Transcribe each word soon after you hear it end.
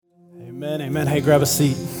Amen, amen. Hey, grab a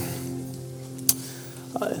seat.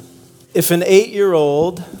 If an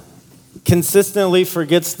 8-year-old consistently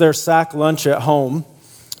forgets their sack lunch at home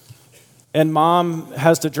and mom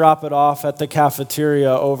has to drop it off at the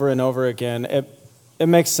cafeteria over and over again, it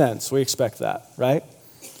makes sense. We expect that, right?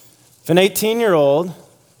 If an 18-year-old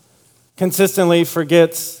consistently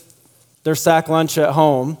forgets their sack lunch at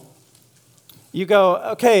home, you go,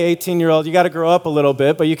 okay, 18-year-old, you got to grow up a little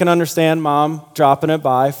bit, but you can understand mom dropping it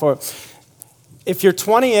by. If you're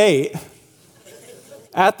 28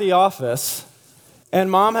 at the office and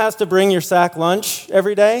mom has to bring your sack lunch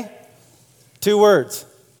every day, 2 words,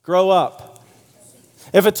 grow up.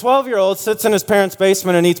 If a 12-year-old sits in his parents'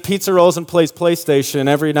 basement and eats pizza rolls and plays PlayStation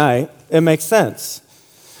every night, it makes sense.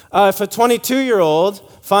 If a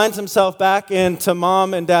 22-year-old finds himself back into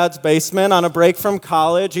mom and dad's basement on a break from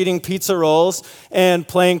college, eating pizza rolls and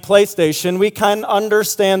playing PlayStation, we kind of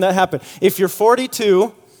understand that happen. If you're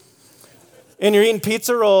 42 and you're eating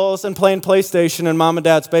pizza rolls and playing PlayStation in mom and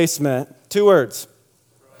dad's basement, 2 words,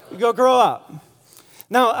 you go grow up.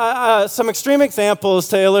 Now, some extreme examples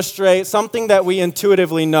to illustrate something that we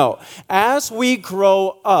intuitively know. As we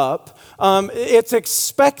grow up, it's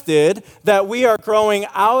expected that we are growing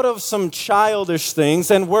out of some childish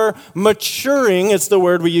things and we're maturing, is the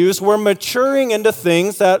word we use. We're maturing into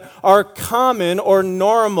things that are common or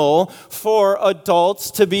normal for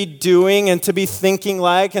adults to be doing and to be thinking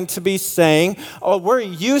like and to be saying. We're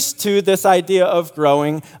used to this idea of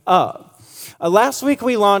growing up. Last week,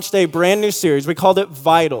 we launched a brand new series. We called it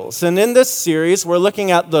Vitals. And in this series, we're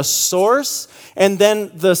looking at the source and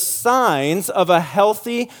then the signs of a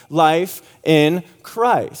healthy life in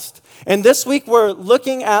Christ. And this week, we're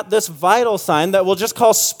looking at this vital sign that we'll just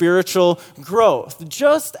call spiritual growth.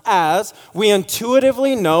 Just as we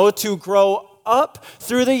intuitively know to grow up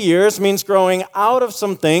through the years means growing out of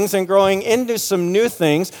some things and growing into some new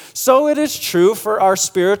things, so it is true for our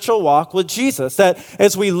spiritual walk with Jesus, that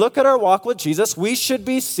as we look at our walk with Jesus, we should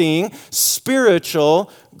be seeing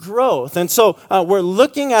spiritual growth. And so we're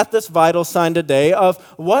looking at this vital sign today of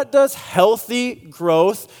what does healthy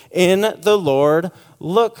growth in the Lord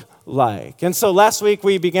look like. And so last week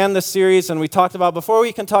we began this series and we talked about, before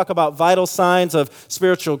we can talk about vital signs of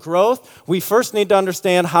spiritual growth, we first need to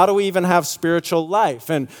understand how do we even have spiritual life.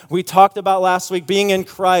 And we talked about last week being in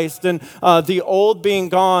Christ and the old being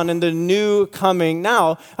gone and the new coming.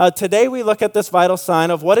 Now, today we look at this vital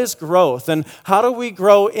sign of what is growth and how do we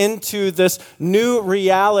grow into this new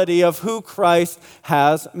reality of who Christ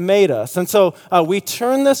has made us. And so we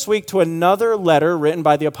turn this week to another letter written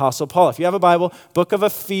by the Apostle Paul. If you have a Bible, book of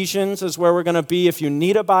Ephesians is where we're going to be. If you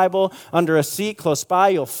need a Bible, under a seat close by,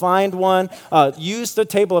 you'll find one. Use the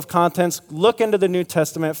table of contents, look into the New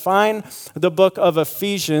Testament, find the book of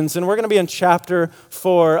Ephesians, and we're going to be in chapter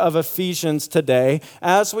 4 of Ephesians today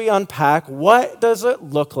as we unpack what does it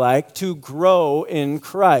look like to grow in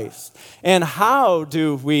Christ, and how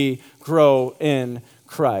do we grow in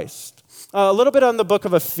Christ. A little bit on the book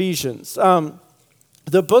of Ephesians.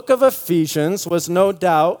 The book of Ephesians was no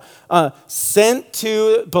doubt sent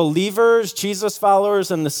to believers, Jesus followers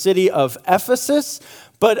in the city of Ephesus,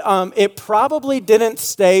 but it probably didn't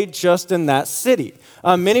stay just in that city.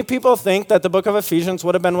 Many people think that the book of Ephesians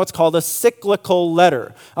would have been what's called a cyclical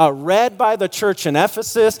letter, read by the church in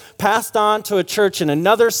Ephesus, passed on to a church in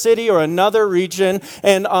another city or another region,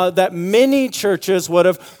 and that many churches would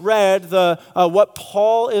have read what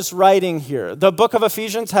Paul is writing here. The book of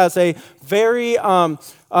Ephesians has a very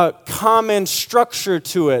common structure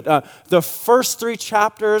to it. The first 3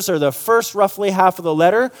 chapters, or the first roughly half of the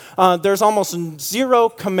letter, there's almost 0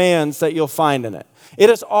 commands that you'll find in it. It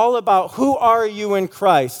is all about who are you in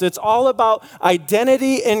Christ. It's all about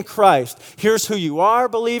identity in Christ. Here's who you are,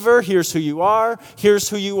 believer. Here's who you are. Here's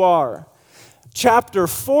who you are. Chapter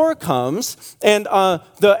 4 comes, and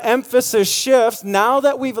the emphasis shifts. Now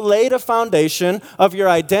that we've laid a foundation of your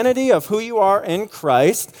identity, of who you are in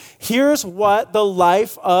Christ, here's what the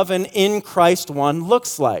life of an in Christ one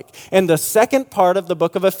looks like. And the second part of the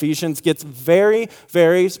book of Ephesians gets very,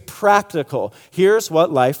 very practical. Here's what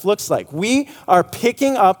life looks like. We are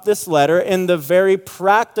picking up this letter in the very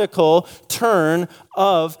practical turn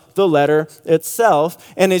of the letter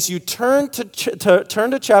itself. And as you turn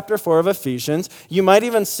to chapter 4 of Ephesians, you might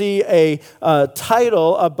even see a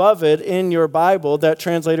title above it in your Bible that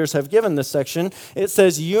translators have given this section. It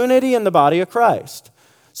says, Unity in the Body of Christ.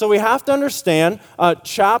 So we have to understand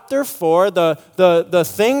chapter 4, the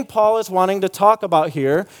thing Paul is wanting to talk about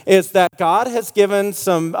here is that God has given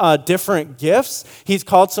some different gifts. He's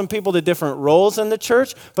called some people to different roles in the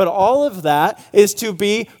church, but all of that is to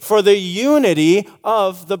be for the unity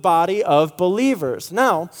of the body of believers.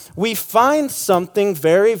 Now, we find something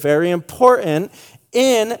very, very important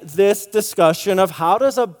in this discussion of how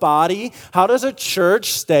does a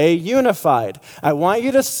church stay unified. I want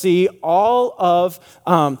you to see all of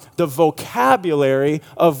the vocabulary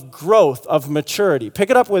of growth, of maturity. Pick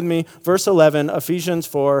it up with me, verse 11, Ephesians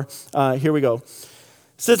 4. Here we go. It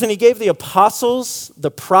says, "And he gave the apostles,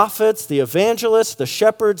 the prophets, the evangelists, the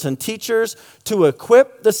shepherds, and teachers to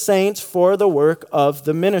equip the saints for the work of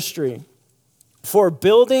the ministry, for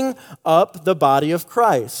building up the body of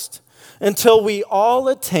Christ, until we all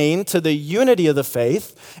attain to the unity of the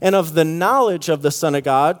faith and of the knowledge of the Son of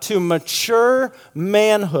God, to mature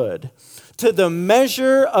manhood, to the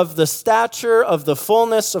measure of the stature of the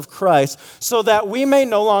fullness of Christ, so that we may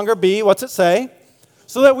no longer be," what's it say?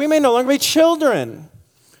 "So that we may no longer be children,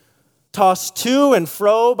 tossed to and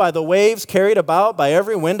fro by the waves, carried about by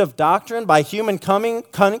every wind of doctrine, by human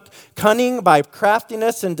cunning, by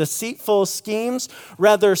craftiness and deceitful schemes.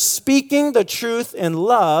 Rather, speaking the truth in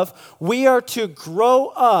love, we are to grow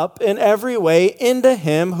up in every way into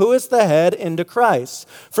him who is the head, into Christ,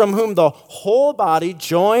 from whom the whole body,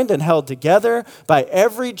 joined and held together by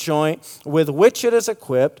every joint with which it is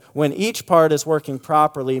equipped, when each part is working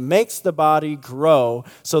properly, makes the body grow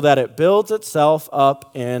so that it builds itself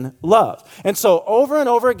up in love." And so over and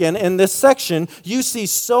over again in this section, you see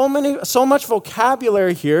so much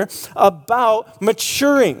vocabulary here about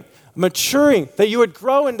maturing, that you would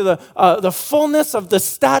grow into the fullness of the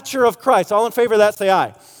stature of Christ. All in favor of that, say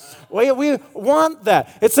aye. We want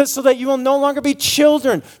that. It says so that you will no longer be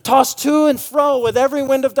children, tossed to and fro with every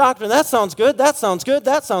wind of doctrine. That sounds good, that sounds good,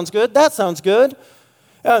 that sounds good, that sounds good.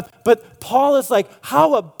 But Paul is like,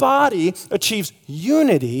 how a body achieves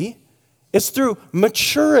unity is through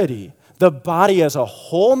maturity. The body as a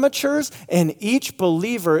whole matures, and each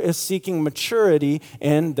believer is seeking maturity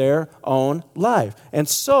in their own life. And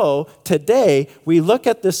so today, we look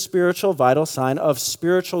at this spiritual vital sign of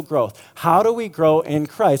spiritual growth. How do we grow in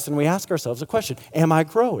Christ? And we ask ourselves a question: am I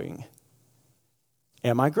growing?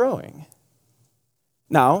 Am I growing?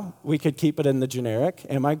 Now, we could keep it in the generic,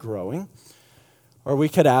 am I growing? Or we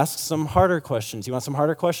could ask some harder questions. You want some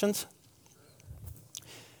harder questions?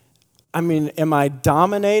 Am I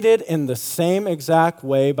dominated in the same exact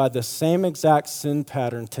way by the same exact sin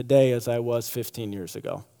pattern today as I was 15 years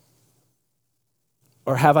ago?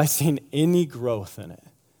 Or have I seen any growth in it?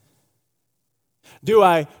 Do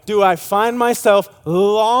I find myself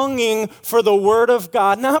longing for the Word of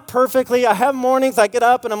God? Not perfectly. I have mornings I get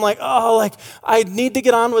up and I'm like, I need to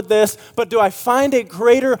get on with this. But do I find a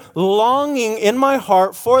greater longing in my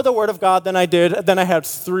heart for the Word of God than I had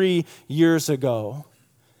 3 years ago?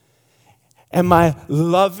 Am I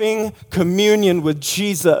loving communion with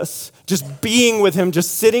Jesus, just being with him,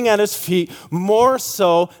 just sitting at his feet, more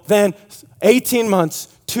so than 18 months,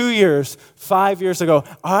 2 years, 5 years ago?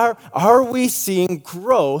 Are we seeing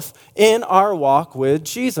growth in our walk with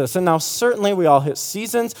Jesus? And now certainly we all hit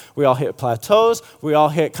seasons, we all hit plateaus, we all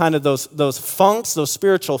hit kind of those funks, those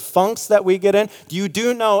spiritual funks that we get in. You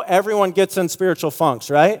do know everyone gets in spiritual funks,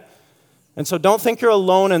 right? And so don't think you're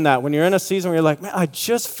alone in that. When you're in a season where you're like, man, I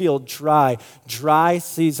just feel dry. Dry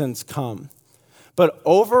seasons come. But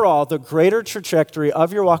overall, the greater trajectory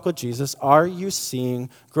of your walk with Jesus, are you seeing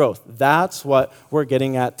growth? That's what we're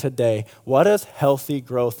getting at today. What does healthy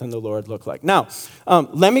growth in the Lord look like? Now,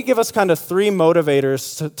 let me give us kind of 3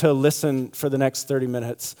 motivators to listen for the next 30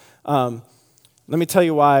 minutes. Let me tell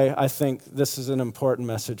you why I think this is an important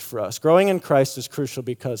message for us. Growing in Christ is crucial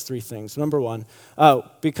because 3 things. Number 1,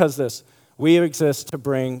 because we exist to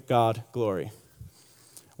bring God glory.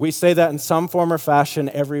 We say that in some form or fashion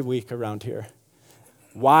every week around here.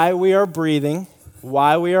 Why we are breathing,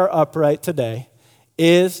 why we are upright today,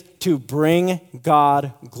 is to bring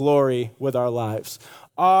God glory with our lives.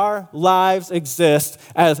 Our lives exist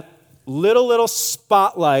as little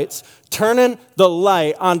spotlights turning the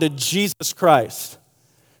light onto Jesus Christ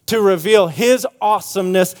to reveal his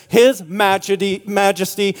awesomeness, his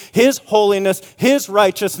majesty, his holiness, his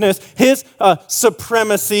righteousness, his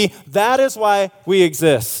supremacy. That is why we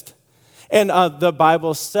exist. And the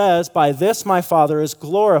Bible says, by this my Father is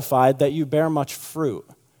glorified, that you bear much fruit.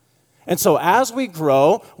 And so as we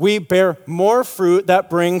grow, we bear more fruit that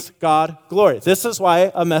brings God glory. This is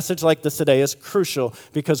why a message like this today is crucial,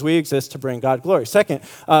 because we exist to bring God glory. Second,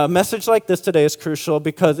 a message like this today is crucial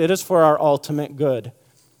because it is for our ultimate good.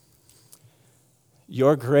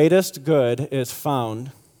 Your greatest good is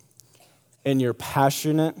found in your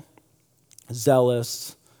passionate,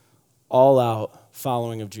 zealous, all-out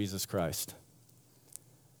following of Jesus Christ.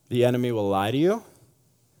 The enemy will lie to you.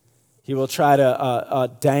 He will try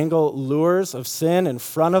to dangle lures of sin in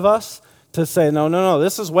front of us to say, no,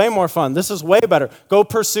 this is way more fun. This is way better. Go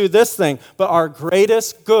pursue this thing. But our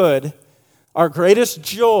greatest good, our greatest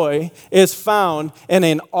joy is found in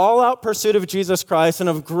an all-out pursuit of Jesus Christ and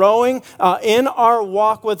of growing in our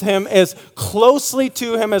walk with him as closely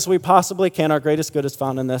to him as we possibly can. Our greatest good is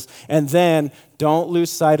found in this. And then don't lose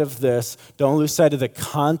sight of this. Don't lose sight of the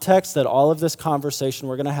context that all of this conversation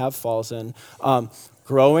we're going to have falls in.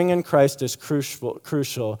 Growing in Christ is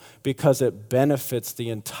crucial because it benefits the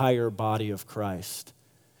entire body of Christ.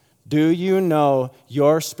 Do you know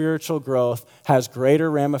your spiritual growth has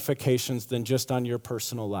greater ramifications than just on your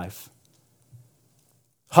personal life?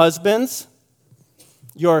 Husbands,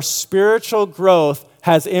 your spiritual growth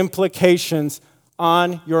has implications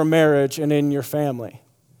on your marriage and in your family.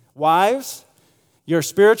 Wives, your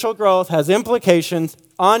spiritual growth has implications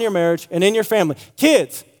on your marriage and in your family.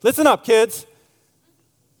 Kids, listen up, kids.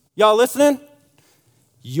 Y'all listening?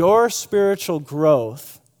 Your spiritual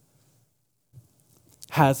growth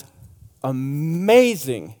has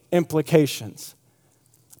amazing implications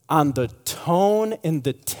on the tone and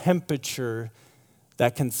the temperature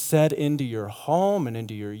that can set into your home and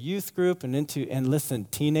into your youth group and listen,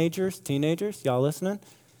 teenagers, y'all listening?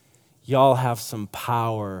 Y'all have some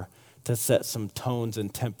power to set some tones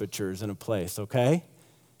and temperatures in a place, okay?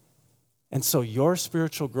 And so your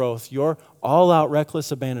spiritual growth, your all-out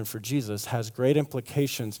reckless abandon for Jesus has great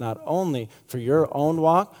implications not only for your own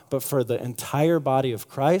walk, but for the entire body of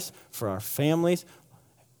Christ, for our families,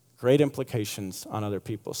 great implications on other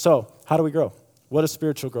people. So how do we grow? What does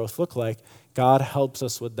spiritual growth look like? God helps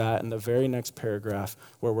us with that in the very next paragraph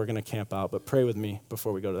where we're going to camp out. But pray with me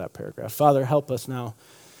before we go to that paragraph. Father, help us now.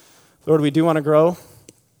 Lord, we do want to grow.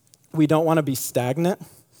 We don't want to be stagnant.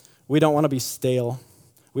 We don't want to be stale.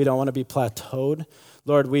 We don't want to be plateaued.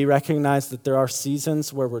 Lord, we recognize that there are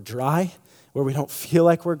seasons where we're dry, where we don't feel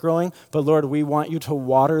like we're growing. But Lord, we want you to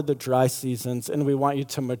water the dry seasons, and we want you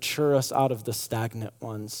to mature us out of the stagnant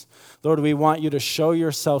ones. Lord, we want you to show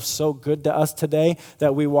yourself so good to us today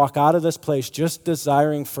that we walk out of this place just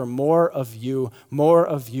desiring for more of you, more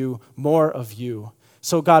of you, more of you.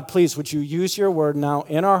 So God, please, would you use your word now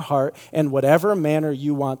in our heart in whatever manner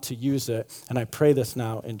you want to use it. And I pray this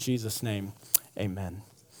now in Jesus' name, amen.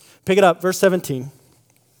 Pick it up, verse 17.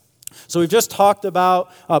 So we've just talked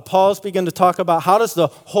about, Paul's begun to talk about how does the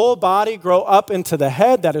whole body grow up into the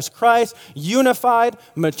head, that is Christ, unified,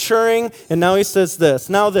 maturing. And now he says this,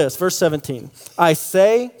 verse 17. I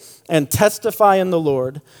say and testify in the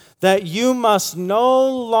Lord that you must no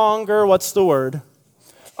longer, what's the word?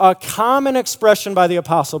 A common expression by the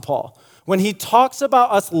Apostle Paul. When he talks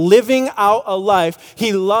about us living out a life,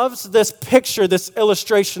 he loves this picture, this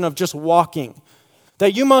illustration of just walking.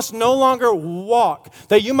 That you must no longer walk,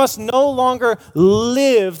 that you must no longer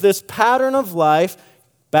live this pattern of life,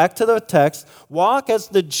 back to the text, walk as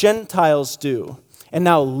the Gentiles do. And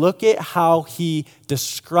now look at how he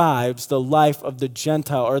describes the life of the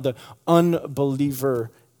Gentile or the unbeliever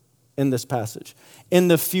in this passage. In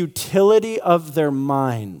the futility of their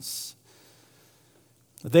minds,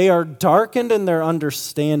 they are darkened in their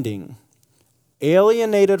understanding,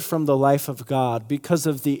 alienated from the life of God because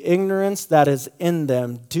of the ignorance that is in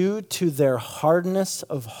them due to their hardness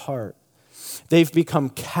of heart. They've become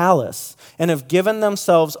callous and have given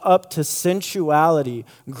themselves up to sensuality,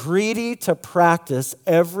 greedy to practice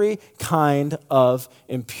every kind of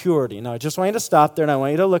impurity. Now, I just want you to stop there, and I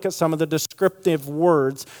want you to look at some of the descriptive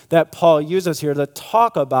words that Paul uses here to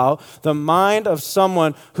talk about the mind of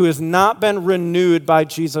someone who has not been renewed by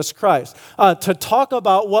Jesus Christ, to talk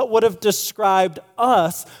about what would have described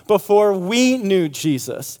us before we knew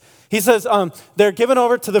Jesus. He says they're given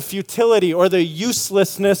over to the futility or the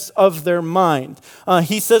uselessness of their mind.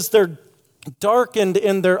 He says they're darkened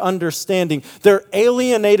in their understanding. They're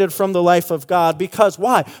alienated from the life of God. Because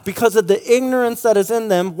why? Because of the ignorance that is in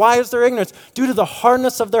them. Why is there ignorance? Due to the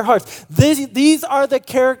hardness of their hearts. These are the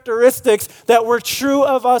characteristics that were true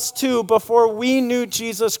of us too before we knew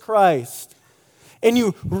Jesus Christ. And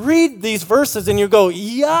you read these verses and you go,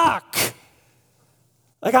 yuck!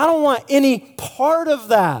 Like, I don't want any part of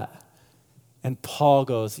that. And Paul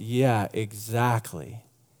goes, yeah, exactly.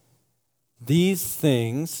 These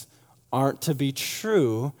things aren't to be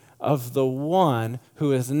true of the one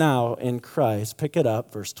who is now in Christ. Pick it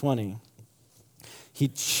up, verse 20. He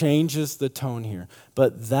changes the tone here.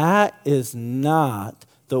 But that is not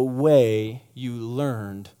the way you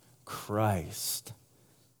learned Christ.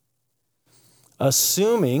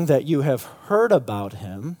 Assuming that you have heard about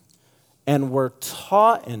him and were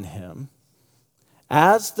taught in him,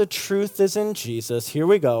 as the truth is in Jesus. Here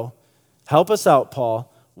we go. Help us out,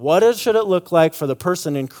 Paul. Should it look like for the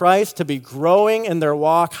person in Christ to be growing in their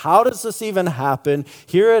walk? How does this even happen?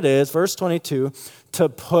 Here it is, verse 22, to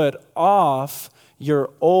put off your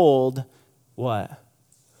old, what?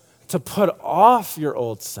 To put off your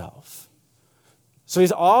old self. So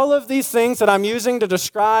he's all of these things that I'm using to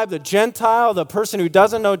describe the Gentile, the person who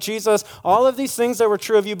doesn't know Jesus, all of these things that were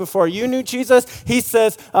true of you before you knew Jesus. He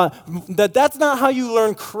says that's not how you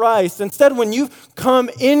learn Christ. Instead, when you come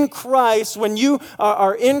in Christ, when you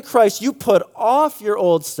are in Christ, you put off your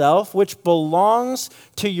old self, which belongs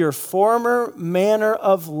to your former manner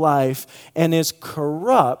of life and is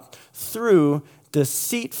corrupt through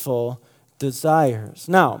deceitful desires.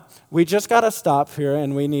 Now, we just got to stop here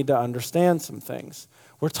and we need to understand some things.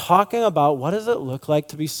 We're talking about what does it look like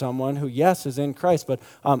to be someone who, yes, is in Christ, but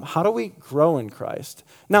how do we grow in Christ?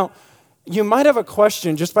 Now, you might have a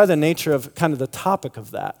question just by the nature of kind of the topic of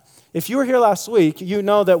that. If you were here last week, you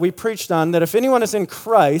know that we preached on that if anyone is in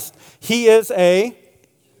Christ, he is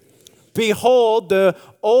behold, the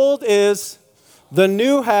old is, the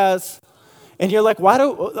new has, and you're like,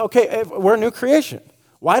 we're a new creation.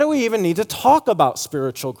 Why do we even need to talk about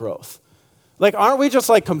spiritual growth? Like, aren't we just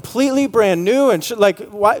like completely brand new and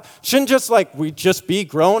shouldn't just like we just be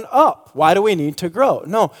grown up? Why do we need to grow?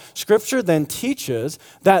 No, Scripture then teaches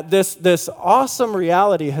that this awesome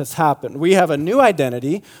reality has happened. We have a new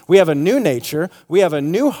identity, we have a new nature, we have a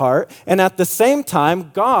new heart, and at the same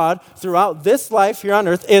time, God, throughout this life here on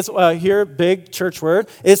earth, is, here, big church word,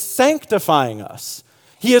 is sanctifying us.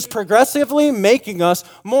 He is progressively making us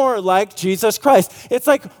more like Jesus Christ. It's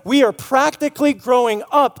like we are practically growing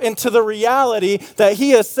up into the reality that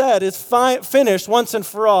he has said is finished once and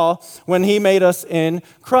for all when he made us in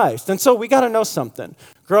Christ. And so we got to know something.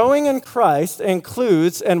 Growing in Christ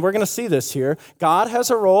includes, and we're going to see this here, God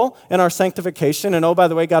has a role in our sanctification. And oh, by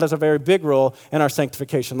the way, God has a very big role in our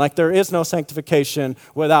sanctification. Like there is no sanctification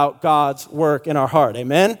without God's work in our heart.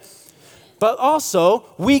 Amen? But also,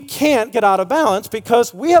 we can't get out of balance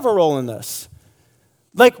because we have a role in this.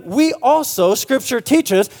 Like we also, Scripture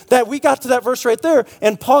teaches that we got to that verse right there,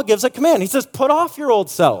 and Paul gives a command. He says, put off your old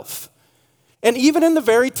self. And even in the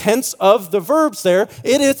very tense of the verbs there,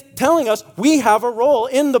 it is telling us we have a role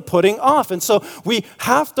in the putting off. And so we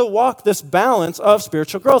have to walk this balance of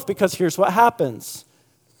spiritual growth because here's what happens.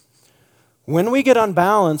 When we get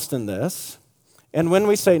unbalanced in this, and when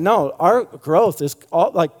we say, no, our growth is all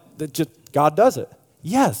like, God does it.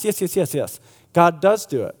 Yes. God does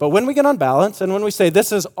do it. But when we get unbalanced and when we say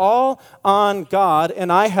this is all on God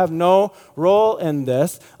and I have no role in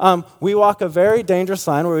this, we walk a very dangerous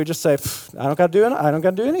line where we just say, I don't got to do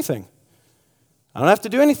anything. I don't have to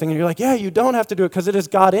do anything. And you're like, yeah, you don't have to do it because it is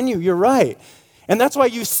God in you. You're right. And that's why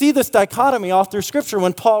you see this dichotomy all through Scripture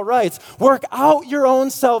when Paul writes, work out your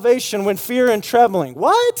own salvation with fear and trembling.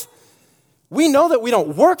 What? We know that we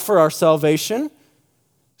don't work for our salvation.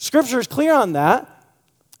 Scripture is clear on that,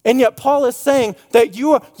 and yet Paul is saying that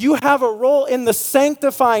you have a role in the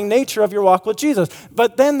sanctifying nature of your walk with Jesus.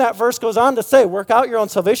 But then that verse goes on to say, work out your own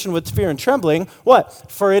salvation with fear and trembling.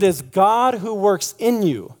 What? For it is God who works in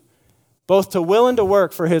you, both to will and to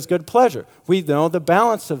work for his good pleasure. We know the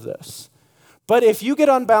balance of this. But if you get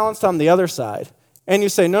unbalanced on the other side, and you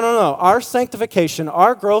say, no, our sanctification,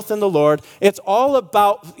 our growth in the Lord, it's all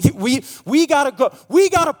about, we got to go, we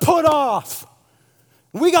got to put off.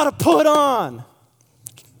 We got to put on.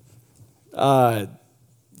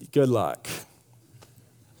 Good luck.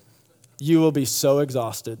 You will be so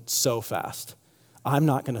exhausted so fast. I'm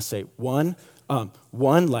not going to say one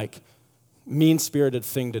like mean-spirited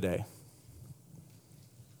thing today.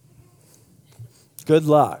 Good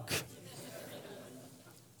luck.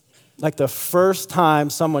 Like the first time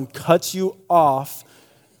someone cuts you off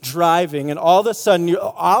driving and all of a sudden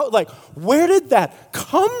you're out, like, where did that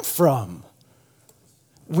come from?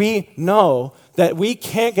 We know that we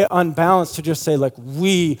can't get unbalanced to just say, like,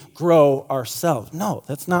 we grow ourselves. No,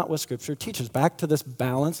 that's not what Scripture teaches. Back to this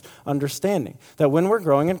balanced understanding that when we're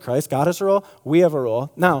growing in Christ, God has a role, we have a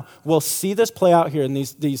role. Now, we'll see this play out here in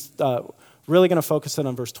these really going to focus in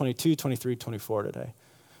on verse 22, 23, 24 today.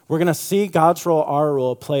 We're going to see God's role, our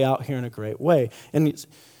role, play out here in a great way. And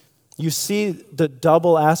you see the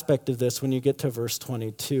double aspect of this when you get to verse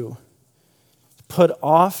 22. Put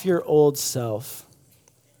off your old self,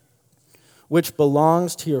 which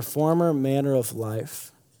belongs to your former manner of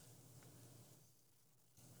life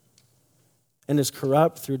and is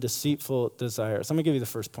corrupt through deceitful desires. Let me give you the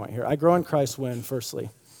first point here. I grow in Christ when, firstly,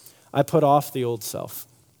 I put off the old self.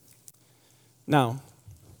 Now,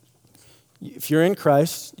 if you're in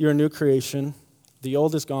Christ, you're a new creation. The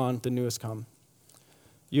old is gone, the new has come.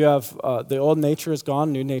 You have the old nature is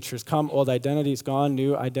gone, new nature has come. Old identity is gone,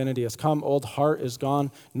 new identity has come. Old heart is gone,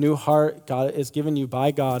 new heart God is given you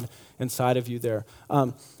by God inside of you there.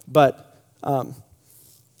 But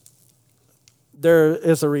there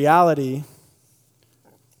is a reality.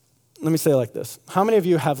 Let me say it like this. How many of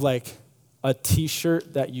you have like a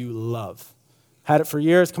t-shirt that you love? Had it for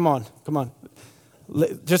years? Come on.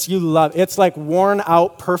 Just you love. It's like worn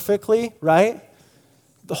out perfectly, right?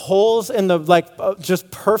 The holes in the just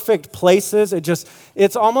perfect places.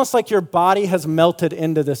 It's almost like your body has melted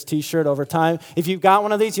into this t-shirt over time. If you've got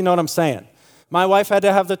one of these, you know what I'm saying. My wife had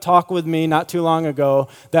to have the talk with me not too long ago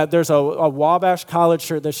that there's a Wabash College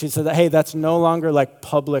shirt that she said, hey, that's no longer like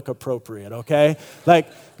public appropriate, okay? Like,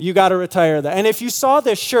 you got to retire that. And if you saw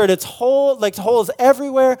this shirt, it's holes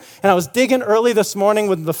everywhere. And I was digging early this morning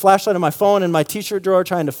with the flashlight on my phone in my t-shirt drawer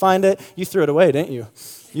trying to find it. You threw it away, didn't you?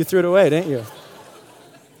 You threw it away, didn't you?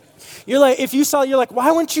 You're like, if you saw, you're like, why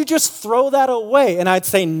wouldn't you just throw that away? And I'd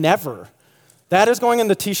say never. That is going in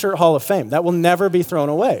the T-shirt Hall of Fame. That will never be thrown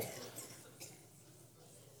away.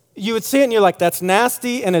 You would see it and you're like, that's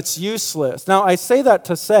nasty and it's useless. Now, I say that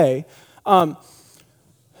to say, aren't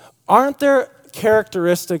there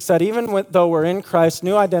characteristics that even though we're in Christ,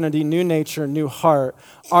 new identity, new nature, new heart,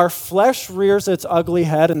 our flesh rears its ugly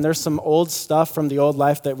head and there's some old stuff from the old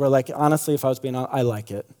life that we're like, honestly, if I was being honest, I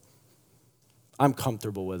like it. I'm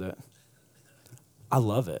comfortable with it. I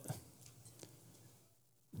love it.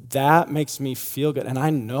 That makes me feel good. And I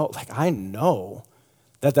know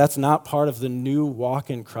that that's not part of the new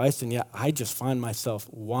walk in Christ, and yet I just find myself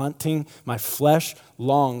wanting, my flesh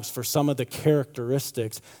longs for some of the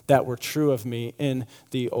characteristics that were true of me in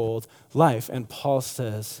the old life. And Paul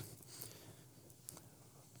says,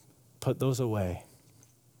 put those away.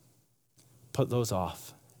 Put those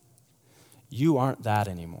off. You aren't that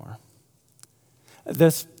anymore.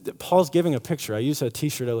 Paul's giving a picture. I use a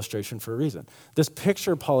t-shirt illustration for a reason. This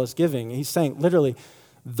picture Paul is giving, he's saying literally,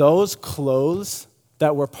 those clothes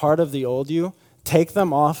that were part of the old you, take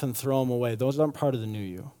them off and throw them away. Those aren't part of the new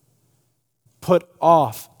you.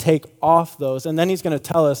 Take off those. And then he's going to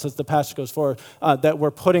tell us as the passage goes forward that we're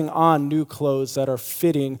putting on new clothes that are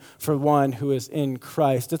fitting for one who is in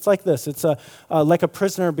Christ. It's like this. It's like a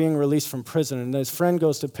prisoner being released from prison, and his friend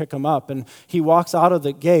goes to pick him up, and he walks out of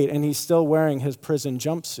the gate, and he's still wearing his prison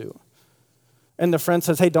jumpsuit. And the friend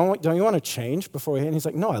says, hey, don't you want to change before we? And he's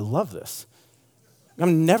like, no, I love this.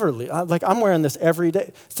 I'm wearing this every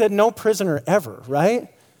day. Said no prisoner ever,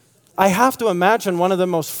 right? I have to imagine one of the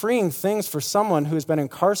most freeing things for someone who's been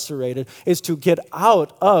incarcerated is to get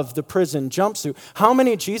out of the prison jumpsuit. How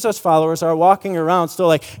many Jesus followers are walking around still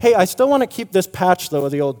like, hey, I still want to keep this patch, though,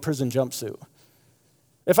 of the old prison jumpsuit?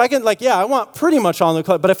 If I can, I want pretty much all new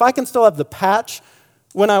clothes, but if I can still have the patch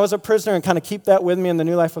when I was a prisoner and kind of keep that with me in the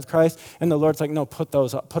new life with Christ, and the Lord's like, no, put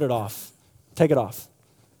it off. Take it off.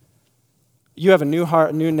 You have a new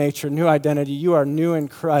heart, new nature, new identity. You are new in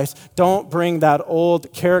Christ. Don't bring that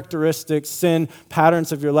old characteristic, sin,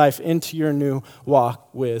 patterns of your life into your new walk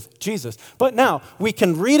with Jesus. But now, we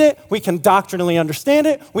can read it, we can doctrinally understand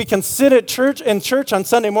it, we can sit at church on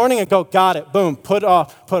Sunday morning and go, got it, boom, put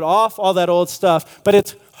off all that old stuff. But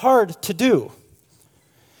it's hard to do.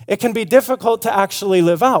 It can be difficult to actually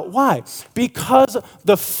live out. Why? Because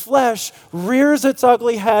the flesh rears its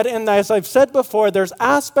ugly head, and as I've said before, there's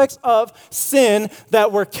aspects of sin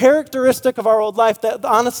that were characteristic of our old life that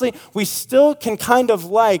honestly we still can kind of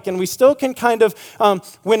like, and we still can kind of,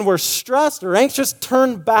 when we're stressed or anxious,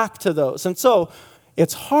 turn back to those. And so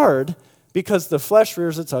it's hard because the flesh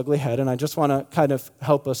rears its ugly head, and I just want to kind of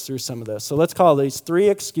help us through some of this. So let's call these 3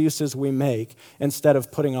 excuses we make instead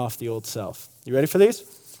of putting off the old self. You ready for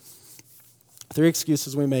these? 3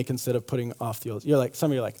 excuses we make instead of putting off the old. Some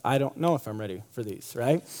of you are like, I don't know if I'm ready for these,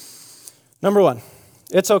 right? Number 1,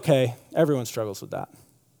 it's okay. Everyone struggles with that.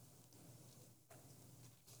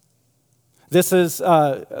 This is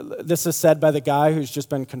said by the guy who's just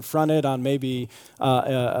been confronted on maybe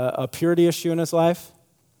a purity issue in his life.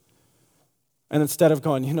 And instead of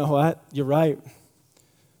going, you know what, you're right.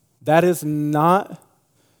 That is not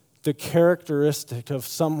the characteristic of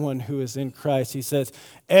someone who is in Christ. He says,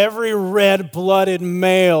 every red-blooded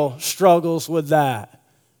male struggles with that.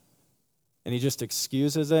 And he just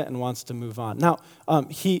excuses it and wants to move on. Now,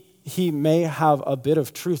 he may have a bit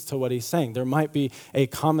of truth to what he's saying. There might be a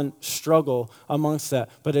common struggle amongst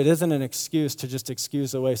that, but it isn't an excuse to just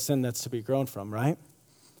excuse away sin that's to be grown from, right?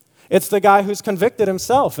 It's the guy who's convicted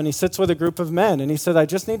himself, and he sits with a group of men, and he said, I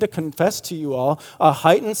just need to confess to you all a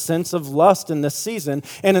heightened sense of lust in this season.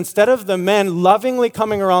 And instead of the men lovingly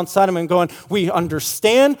coming alongside him and going, we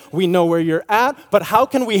understand, we know where you're at, but how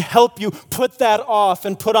can we help you put that off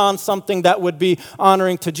and put on something that would be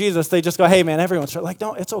honoring to Jesus? They just go, hey man, everyone's like,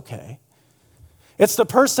 no, it's okay. It's the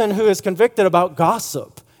person who is convicted about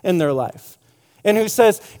gossip in their life. And who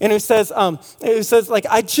says, like,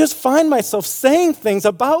 I just find myself saying things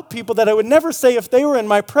about people that I would never say if they were in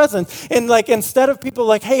my presence. And like, instead of people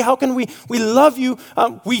like, hey, how can we love you?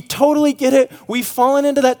 We totally get it. We've fallen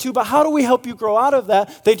into that too, but how do we help you grow out of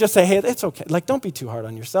that? They just say, hey, it's okay. Like, don't be too hard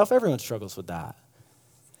on yourself. Everyone struggles with that.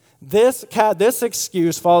 This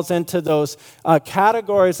excuse falls into those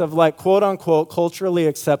categories of like, quote unquote, culturally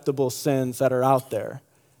acceptable sins that are out there.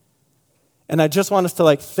 And I just want us to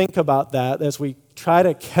like think about that as we try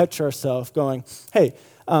to catch ourselves going, hey,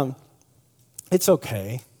 it's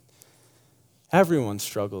okay. Everyone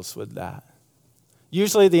struggles with that.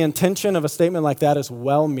 Usually the intention of a statement like that is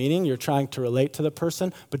well-meaning. You're trying to relate to the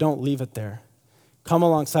person, but don't leave it there. Come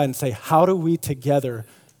alongside and say, how do we together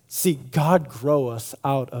see God grow us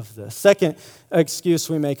out of this? Second excuse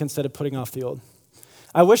we make instead of putting off the old.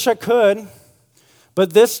 I wish I could,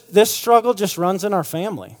 but this struggle just runs in our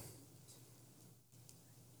family.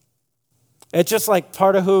 It's just like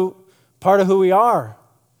part of who we are.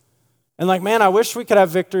 And like, man, I wish we could have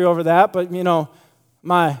victory over that, but you know,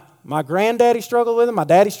 my granddaddy struggled with it, my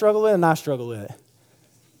daddy struggled with it, and I struggle with it.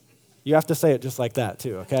 You have to say it just like that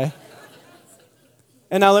too, okay?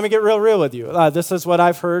 And now let me get real with you. This is what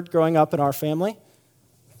I've heard growing up in our family.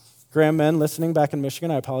 Grandmen listening back in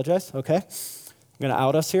Michigan, I apologize, okay? I'm going to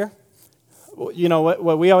out us here. You know,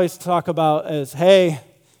 what we always talk about is, hey,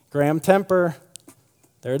 Graham temper.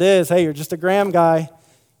 There it is. Hey, you're just a Graham guy.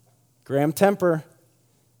 Graham temper.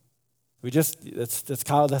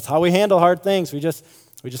 That's how we handle hard things. We just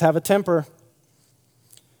have a temper.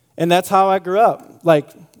 And that's how I grew up. Like,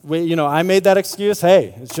 I made that excuse.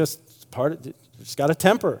 Hey, it's just just got a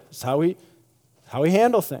temper. It's how we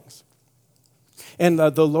handle things. And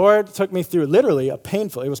the Lord took me through literally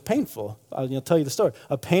it was painful. I'll tell you the story.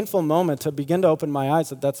 A painful moment to begin to open my eyes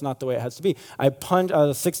that that's not the way it has to be. I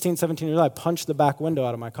was 16, 17 years old, I punched the back window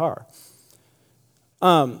out of my car.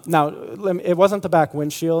 Now, it wasn't the back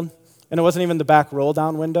windshield, and it wasn't even the back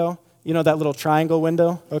roll-down window. You know, that little triangle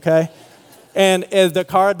window, okay? And the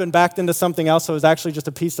car had been backed into something else, so it was actually just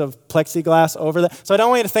a piece of plexiglass over that. So I don't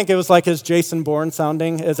want you to think it was like as Jason Bourne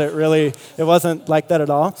sounding. It wasn't like that at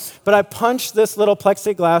all. But I punched this little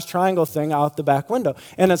plexiglass triangle thing out the back window.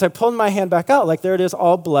 And as I pulled my hand back out, like there it is,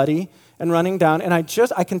 all bloody and running down. And I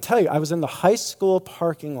can tell you, I was in the high school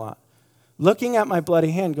parking lot, looking at my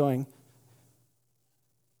bloody hand going,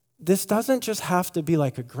 this doesn't just have to be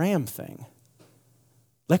like a Graham thing.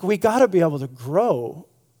 Like we got to be able to grow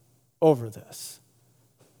over this.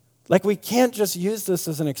 Like we can't just use this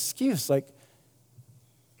as an excuse. Like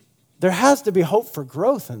there has to be hope for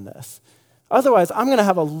growth in this. Otherwise, I'm going to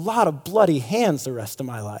have a lot of bloody hands the rest of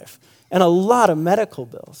my life and a lot of medical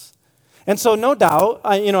bills. And so no doubt,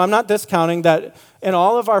 I'm not discounting that in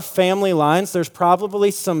all of our family lines, there's probably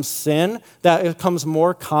some sin that becomes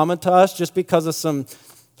more common to us just because of some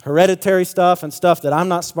hereditary stuff and stuff that I'm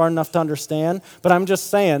not smart enough to understand. But I'm just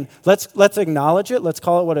saying, let's acknowledge it, let's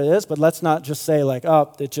call it what it is, but let's not just say like,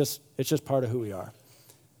 oh, it's just part of who we are.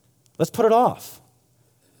 Let's put it off.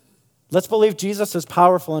 Let's believe Jesus is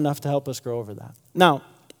powerful enough to help us grow over that. Now,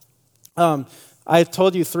 I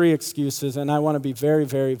told you 3 excuses, and I want to be very,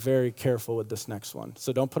 very, very careful with this next one.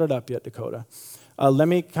 So don't put it up yet, Dakota. Let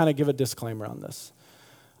me kind of give a disclaimer on this.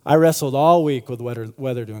 I wrestled all week with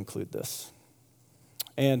whether to include this.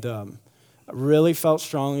 And I really felt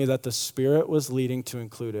strongly that the Spirit was leading to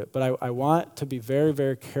include it. But I want to be very,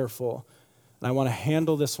 very careful, and I want to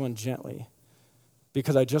handle this one gently,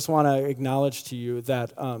 because I just want to acknowledge to you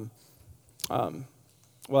that, I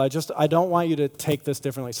don't want you to take this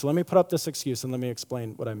differently. So let me put up this excuse, and let me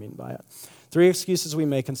explain what I mean by it. 3 excuses we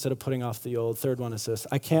make instead of putting off the old. Third one is this: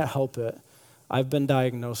 I can't help it. I've been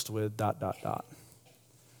diagnosed with ...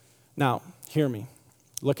 Now, hear me.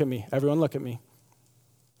 Look at me. Everyone look at me.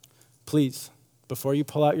 Please, before you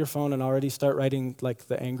pull out your phone and already start writing like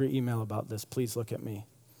the angry email about this, please look at me.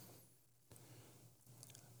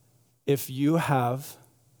 If you have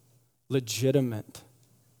legitimate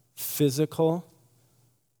physical,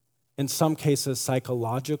 in some cases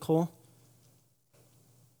psychological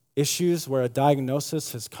issues where a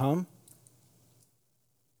diagnosis has come,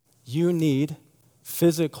 you need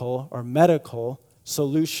physical or medical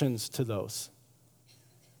solutions to those.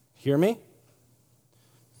 Hear me?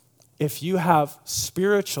 If you have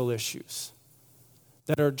spiritual issues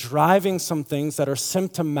that are driving some things that are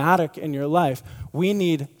symptomatic in your life. We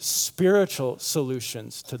need spiritual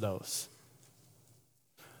solutions to those.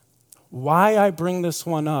 Why I bring this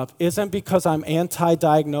one up isn't because I'm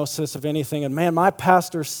anti-diagnosis of anything, and man, my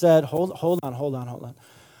pastor said, hold on.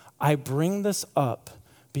 I bring this up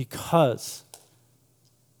because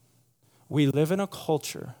we live in a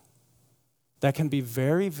culture that can be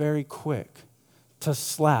very, very quick to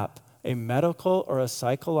slap a medical or a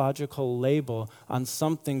psychological label on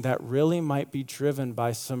something that really might be driven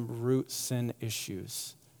by some root sin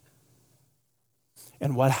issues.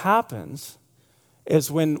 And what happens is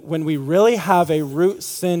when we really have a root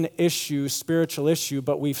sin issue, spiritual issue,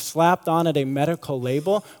 but we've slapped on it a medical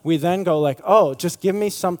label, we then go like, oh, just give me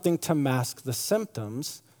something to mask the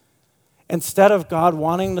symptoms, instead of God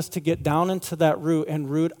wanting us to get down into that root and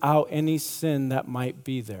root out any sin that might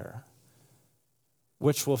be there,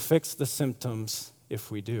 which will fix the symptoms if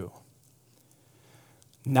we do.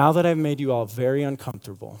 Now that I've made you all very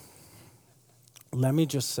uncomfortable, let me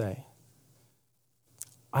just say,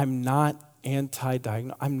 I'm not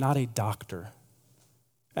anti-diagnosis. I'm not a doctor,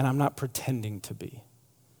 and I'm not pretending to be.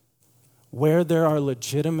 Where there are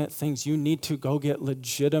legitimate things, you need to go get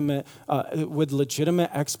legitimate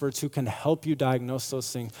experts who can help you diagnose those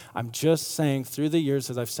things. I'm just saying, through the years,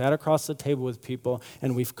 as I've sat across the table with people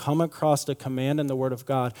and we've come across a command in the Word of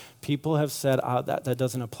God, people have said, that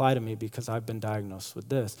doesn't apply to me because I've been diagnosed with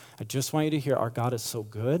this. I just want you to hear, our God is so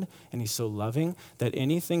good and He's so loving that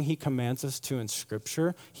anything He commands us to in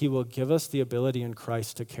Scripture, He will give us the ability in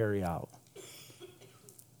Christ to carry out.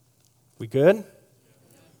 We good?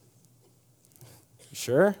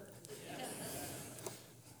 Sure?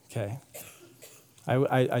 Okay.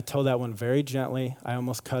 I told that one very gently. I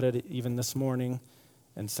almost cut it even this morning,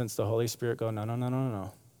 and since the Holy Spirit go,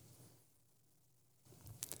 no.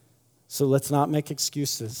 So let's not make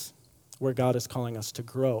excuses where God is calling us to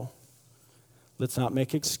grow. Let's not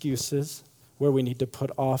make excuses where we need to put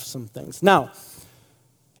off some things. Now,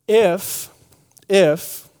 if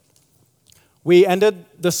we ended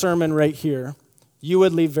the sermon right here, you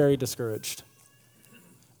would leave very discouraged.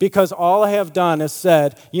 Because all I have done is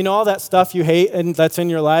said, you know all that stuff you hate and that's in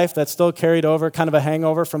your life that's still carried over, kind of a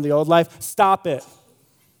hangover from the old life? Stop it.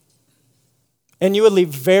 And you would leave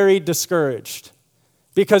very discouraged.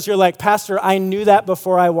 Because you're like, Pastor, I knew that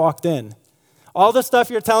before I walked in. All the stuff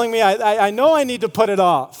you're telling me, I know I need to put it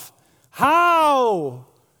off. How?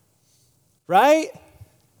 Right?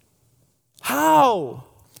 How?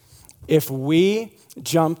 If we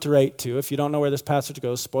jumped right to, if you don't know where this passage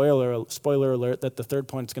goes, spoiler alert, that the third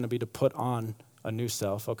point is going to be to put on a new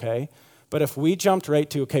self, okay? But if we jumped right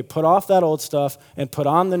to, okay, put off that old stuff and put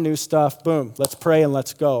on the new stuff, boom, let's pray and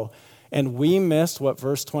let's go. And we missed what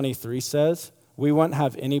verse 23 says, we wouldn't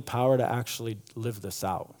have any power to actually live this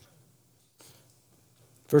out.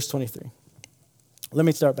 Verse 23. Let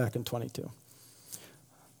me start back in 22.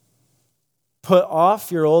 Put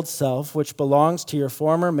off your old self, which belongs to your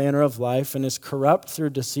former manner of life and is corrupt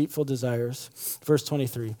through deceitful desires. Verse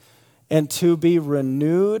 23. And to be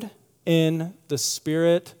renewed in the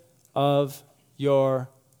spirit of your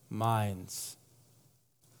minds.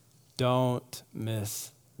 Don't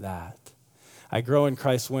miss that. I grow in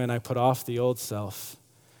Christ when I put off the old self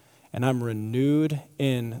and I'm renewed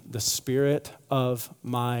in the spirit of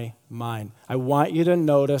my mind. I want you to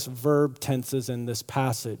notice verb tenses in this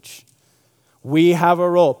passage. We have a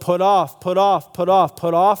role. Put off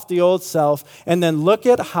the old self. And then look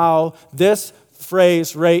at how this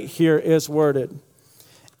phrase right here is worded.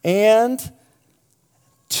 And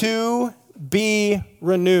to be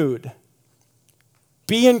renewed.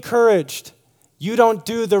 Be encouraged. You don't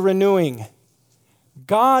do the renewing.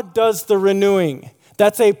 God does the renewing.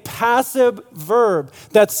 That's a passive verb.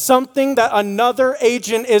 That's something that another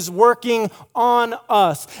agent is working on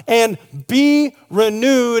us. And be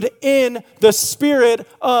renewed in the spirit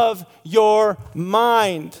of your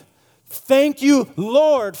mind. Thank you,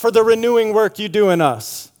 Lord, for the renewing work you do in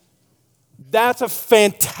us. That's a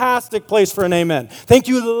fantastic place for an amen. Thank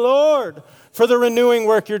you, Lord, for the renewing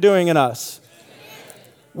work you're doing in us.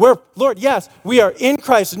 Lord, yes, we are in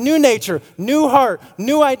Christ, new nature, new heart,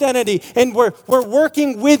 new identity, and we're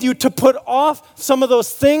working with you to put off some of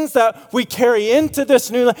those things that we carry into this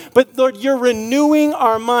new life. But Lord, you're renewing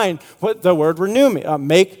our mind. What the word renew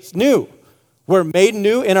make new. We're made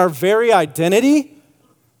new in our very identity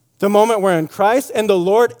the moment we're in Christ, and the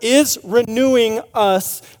Lord is renewing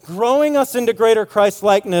us, growing us into greater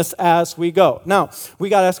Christ-likeness as we go. Now, we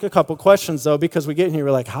got to ask a couple questions, though, because we get in here,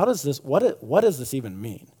 we're like, what does this even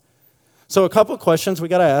mean? So a couple questions we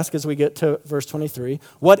got to ask as we get to verse 23.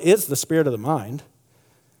 What is the spirit of the mind?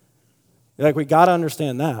 We got to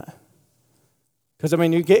understand that.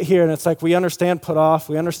 Because, you get here and it's like we understand put off,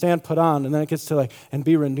 we understand put on, and then it gets to and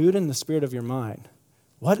be renewed in the spirit of your mind.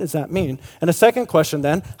 What does that mean? And a second question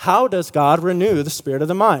then, how does God renew the spirit of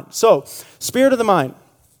the mind? So, spirit of the mind.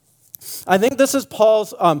 I think this is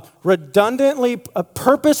Paul's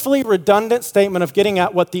purposefully redundant statement of getting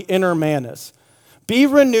at what the inner man is. Be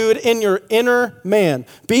renewed in your inner man.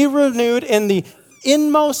 Be renewed in the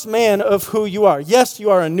inmost man of who you are. Yes,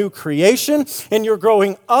 you are a new creation, and you're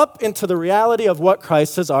growing up into the reality of what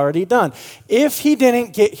Christ has already done. If he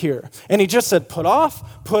didn't get here, and he just said, put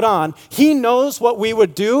off, put on, he knows what we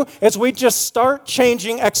would do is we just start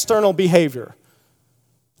changing external behavior.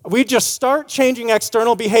 We just start changing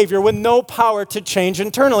external behavior with no power to change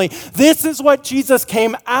internally. This is what Jesus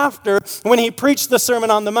came after when he preached the Sermon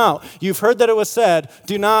on the Mount. You've heard that it was said,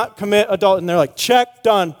 do not commit adultery. And they're like, check,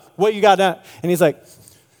 done. What you got now? And he's like,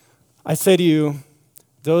 I say to you,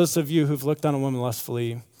 those of you who've looked on a woman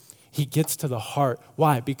lustfully, he gets to the heart.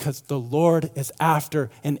 Why? Because the Lord is after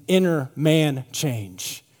an inner man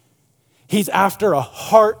change. He's after a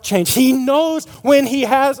heart change. He knows when he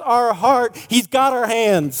has our heart, he's got our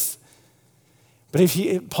hands.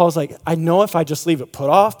 But Paul's like, I know if I just leave it put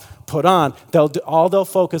off, put on, all they'll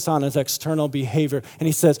focus on is external behavior. And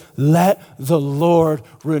he says, let the Lord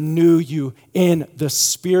renew you in the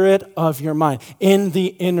spirit of your mind, in the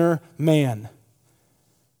inner man.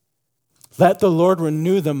 Let the Lord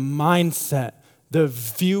renew the mindset, the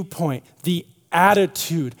viewpoint, the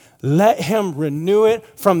attitude. Let him renew it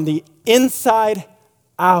from the inside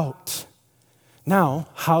out. Now,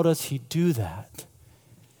 how does he do that?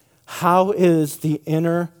 How is the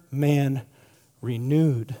inner man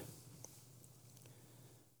renewed?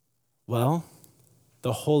 Well,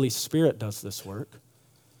 the Holy Spirit does this work.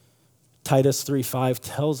 Titus 3:5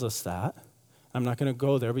 tells us that. I'm not going to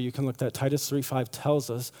go there, but you can look at Titus 3:5 tells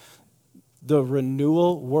us the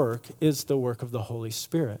renewal work is the work of the Holy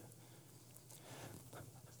Spirit.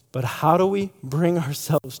 But how do we bring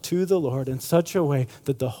ourselves to the Lord in such a way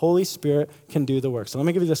that the Holy Spirit can do the work? So let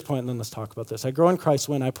me give you this point and then let's talk about this. I grow in Christ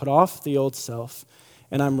when I put off the old self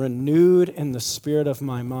and I'm renewed in the spirit of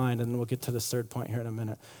my mind. And we'll get to this third point here in a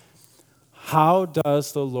minute. How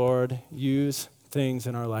does the Lord use things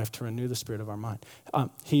in our life to renew the spirit of our mind?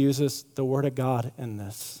 He uses the Word of God in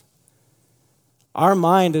this. Our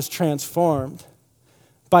mind is transformed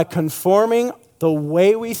by conforming the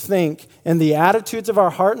way we think and the attitudes of our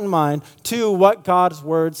heart and mind to what God's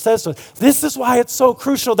Word says to us. This is why it's so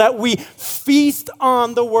crucial that we feast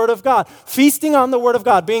on the Word of God. Feasting on the Word of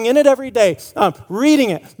God, being in it every day, reading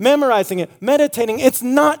it, memorizing it, meditating. It's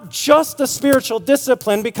not just a spiritual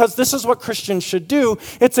discipline because this is what Christians should do.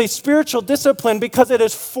 It's a spiritual discipline because it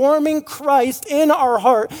is forming Christ in our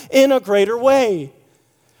heart in a greater way.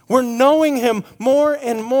 We're knowing him more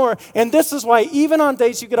and more. And this is why even on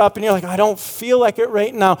days you get up and you're like, I don't feel like it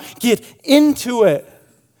right now, get into it.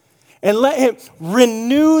 And let him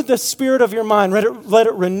renew the spirit of your mind. Let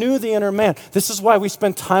it renew the inner man. This is why we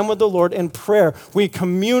spend time with the Lord in prayer. We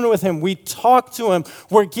commune with him. We talk to him.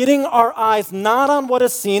 We're getting our eyes not on what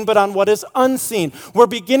is seen, but on what is unseen. We're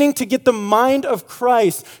beginning to get the mind of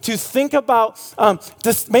Christ to think about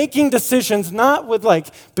making decisions, not with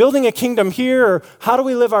building a kingdom here or how do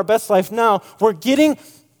we live our best life now.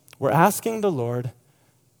 We're asking the Lord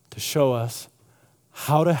to show us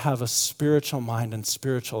how to have a spiritual mind and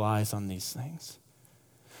spiritual eyes on these things.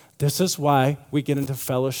 This is why we get into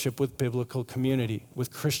fellowship with biblical community, with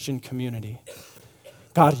Christian community.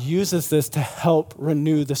 God uses this to help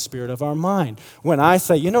renew the spirit of our mind. When I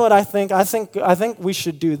say, you know what I think we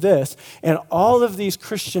should do this, and all of these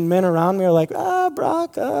Christian men around me are like,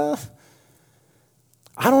 Brock, I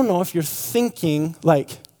don't know if you're thinking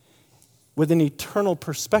with an eternal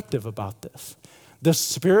perspective about this. The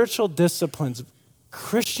spiritual disciplines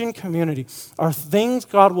Christian community are things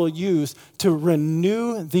God will use to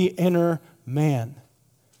renew the inner man.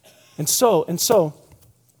 And so,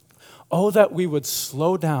 oh, that we would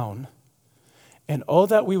slow down and oh,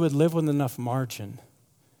 that we would live with enough margin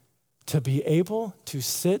to be able to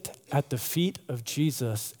sit at the feet of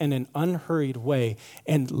Jesus in an unhurried way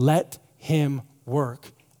and let him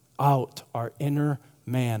work out our inner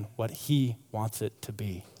man, what he wants it to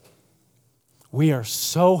be. We are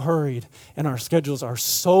so hurried and our schedules are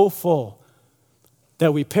so full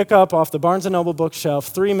that we pick up off the Barnes & Noble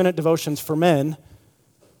bookshelf 3-minute devotions for men.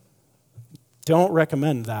 Don't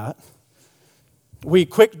recommend that. We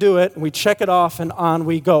quick do it, we check it off, and on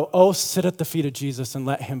we go. Oh, sit at the feet of Jesus and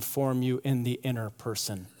let him form you in the inner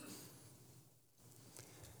person.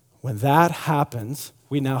 When that happens,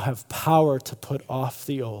 we now have power to put off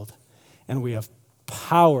the old, and we have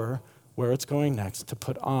power, where it's going next, to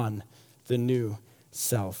put on the new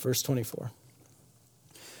self. Verse 24.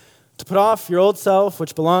 To put off your old self,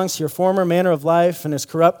 which belongs to your former manner of life and is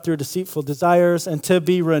corrupt through deceitful desires, and to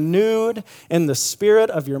be renewed in the spirit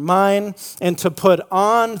of your mind, and to put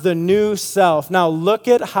on the new self. Now look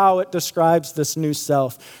at how it describes this new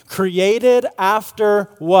self. Created after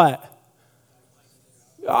what?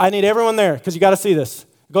 I need everyone there because you got to see this.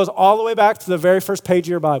 It goes all the way back to the very first page of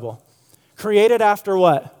your Bible. Created after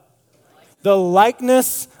what? The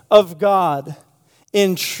likeness of God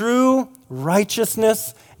in true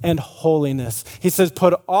righteousness and holiness. He says,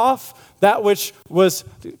 put off that which was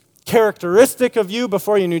characteristic of you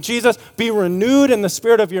before you knew Jesus. Be renewed in the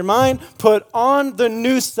spirit of your mind. Put on the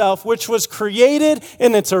new self, which was created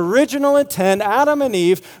in its original intent, Adam and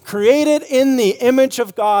Eve, created in the image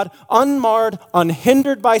of God, unmarred,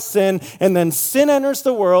 unhindered by sin. And then sin enters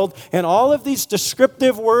the world, and all of these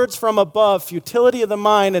descriptive words from above, futility of the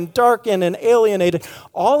mind and darkened and alienated,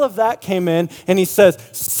 all of that came in, and he says,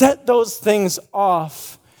 set those things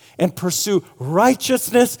off and pursue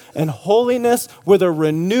righteousness and holiness with a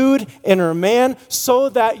renewed inner man so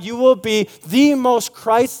that you will be the most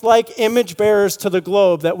Christ-like image bearers to the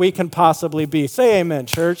globe that we can possibly be. Say amen,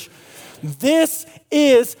 church. This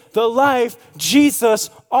is the life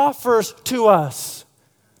Jesus offers to us.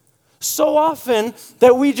 So often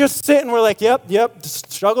that we just sit and we're like, yep,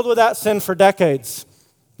 struggled with that sin for decades.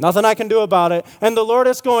 Nothing I can do about it. And the Lord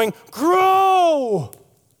is going, grow!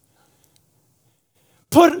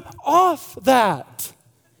 Put off that.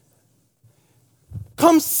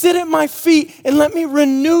 Come sit at my feet and let me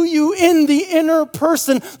renew you in the inner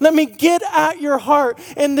person. Let me get at your heart,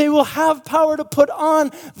 and they will have power to put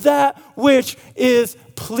on that which is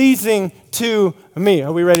pleasing to me.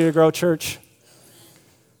 Are we ready to grow, church?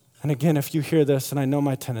 And again, if you hear this, and I know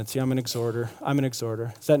my tendency, I'm an exhorter.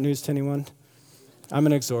 Is that news to anyone? I'm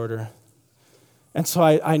an exhorter. And so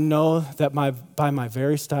I know that by my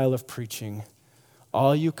very style of preaching,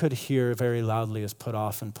 all you could hear very loudly is put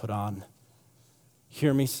off and put on.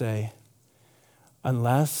 Hear me say,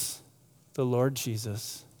 unless the Lord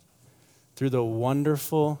Jesus, through the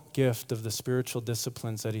wonderful gift of the spiritual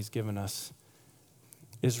disciplines that he's given us,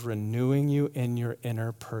 is renewing you in your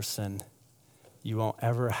inner person, you won't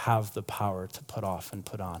ever have the power to put off and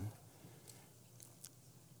put on.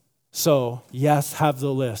 So, yes, have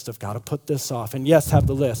the list of got to put this off. And yes, have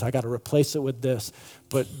the list. I got to replace it with this.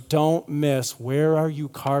 But don't miss, where are you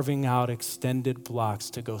carving out extended blocks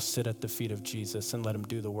to go sit at the feet of Jesus and let him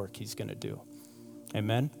do the work he's going to do?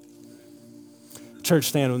 Amen? Church,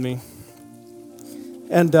 stand with me.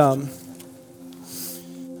 And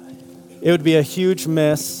it would be a huge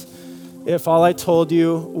miss if all I told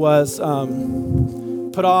you was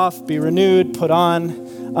put off, be renewed, put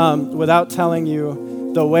on, without telling you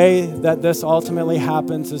the way that this ultimately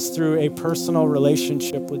happens is through a personal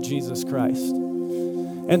relationship with Jesus Christ.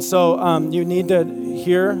 And so you need to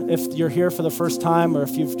hear, if you're here for the first time or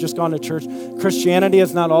if you've just gone to church, Christianity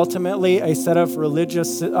is not ultimately a set of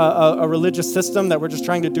religious system that we're just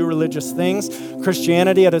trying to do religious things.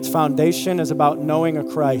 Christianity at its foundation is about knowing a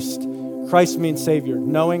Christ. Christ means Savior,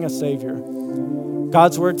 knowing a Savior.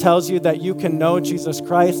 God's word tells you that you can know Jesus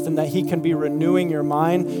Christ and that he can be renewing your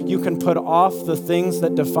mind. You can put off the things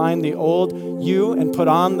that define the old you and put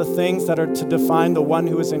on the things that are to define the one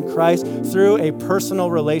who is in Christ through a personal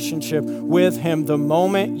relationship with him the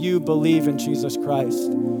moment you believe in Jesus Christ.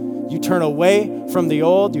 You turn away from the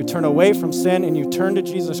old, you turn away from sin, and you turn to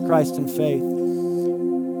Jesus Christ in faith.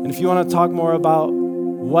 And if you want to talk more about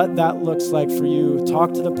what that looks like for you,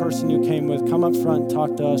 talk to the person you came with. Come up front and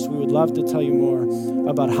talk to us. We would love to tell you more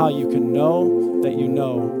about how you can know that you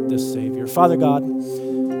know this Savior. Father God,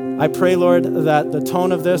 I pray, Lord, that the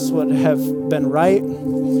tone of this would have been right,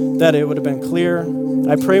 that it would have been clear.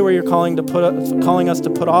 I pray where you're calling us to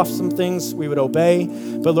put off some things, we would obey.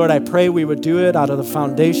 But Lord, I pray we would do it out of the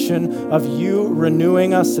foundation of you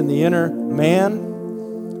renewing us in the inner man,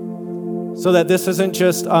 so that this isn't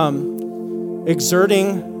just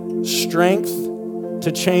exerting strength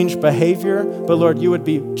to change behavior, but Lord, you would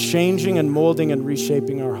be changing and molding and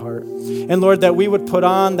reshaping our heart. And Lord, that we would put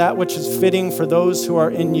on that which is fitting for those who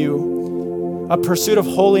are in you, a pursuit of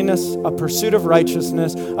holiness, a pursuit of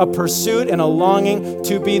righteousness, a pursuit and a longing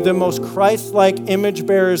to be the most Christ-like image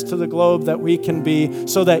bearers to the globe that we can be,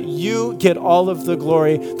 so that you get all of the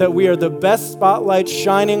glory, that we are the best spotlight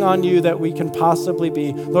shining on you that we can possibly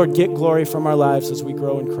be. Lord, get glory from our lives as we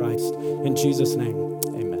grow in Christ. In Jesus' name.